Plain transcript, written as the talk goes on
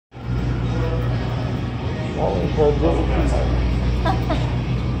I'm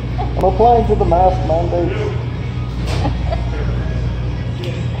applying to the mask mandate.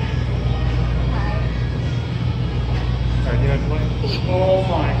 Oh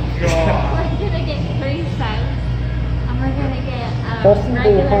my god. We're gonna get 3 cents. And we're gonna get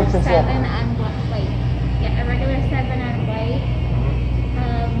regular 7 and white. Yeah, a regular 7 and white.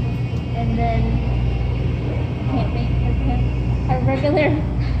 And then can't make a regular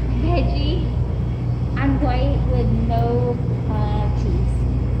veggie and white with no cheese.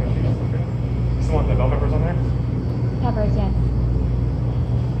 You still want the bell peppers on there? Peppers, yes.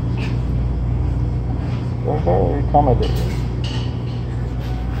 They're very accommodating.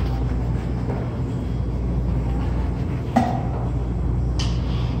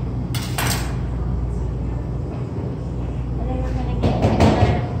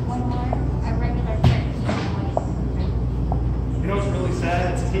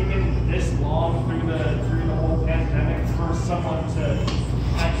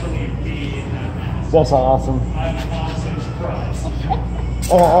 That's awesome. I'm honestly surprised.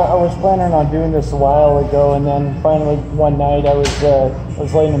 I was planning on doing this a while ago, and then finally one night I was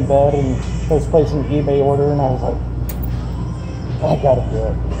laying in bed and I was placing an eBay order, and I was like, I gotta do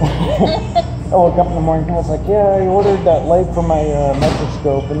it. I woke up in the morning and I was like, yeah, I ordered that leg for my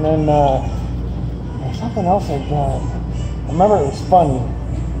microscope, and then there's something else I got. I remember it was funny.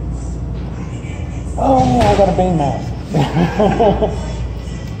 Oh yeah, I got a Bane mask.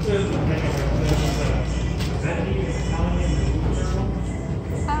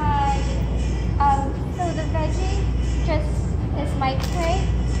 So the veggie just is Mike's way.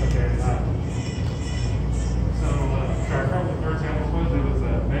 Okay. So, the first example was it was a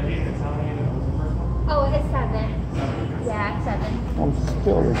veggie and Italian, and what was the first one? Oh, it's 7. Yeah, 7. I'm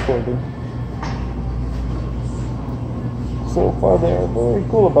still recording. So far they are very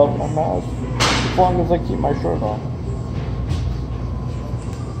cool about my mask, as long as I keep my shirt on.